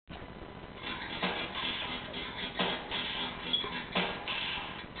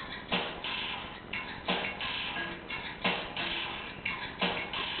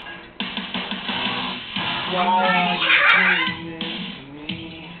are you doing this to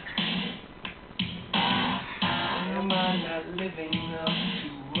me? Am I not living up to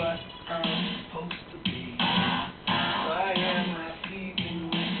what I'm supposed to be? Why am I sleeping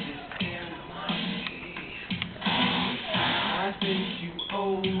with this animosity? I think you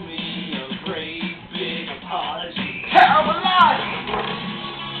owe me a great big apology. Terrible lie!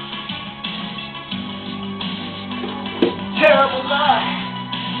 Terrible lie!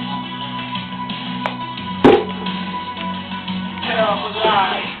 Terrible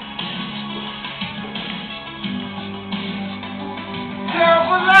lie!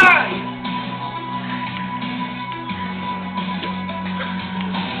 Terrible lie!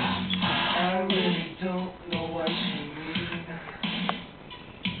 I really don't know what you mean.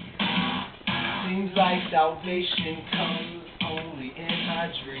 Seems like salvation comes only in my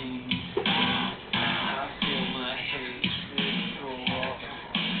dreams. I feel my hatred grow up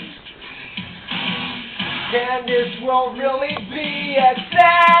on the street. Can this world really be as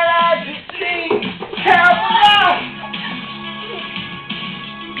sad as it seems? Terrible lie!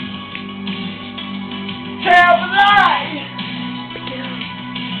 Terrible lie!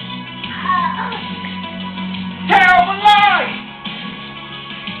 Terrible lie!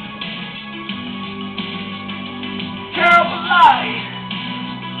 Terrible lie!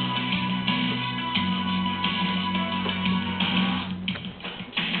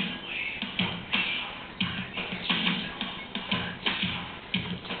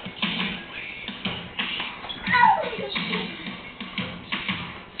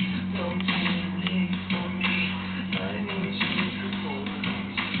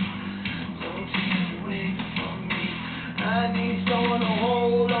 I need someone to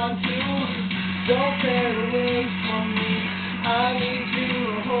hold on to. Don't tear away from me. I need you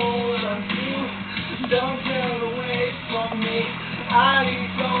to hold on to. Don't tear away from me. I need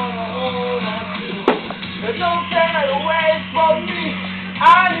someone to hold on to. Don't tear away from me.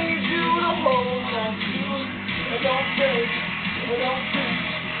 I need you to hold on to. Don't take it. Don't take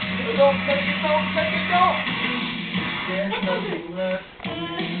it. Don't take it. Don't take it. Don't. There's nothing left for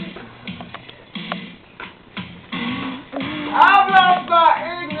me. I've lost my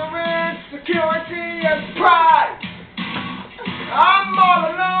ignorance, security, and pride. I'm all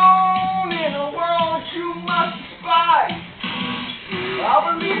alone in a world you must despise.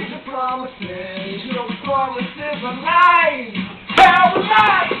 I believe your promises, your promises are lies. Terrible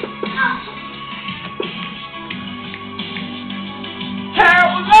lies!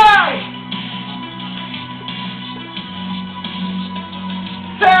 Terrible lies!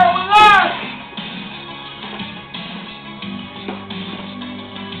 Terrible lies!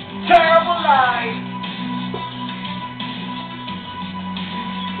 Terrible lie.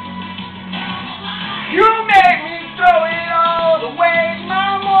 You made me throw it all away.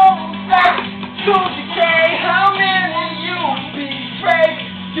 My moral faith to decay. How many you betrayed?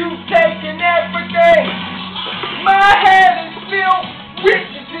 You've taken everything. My head is filled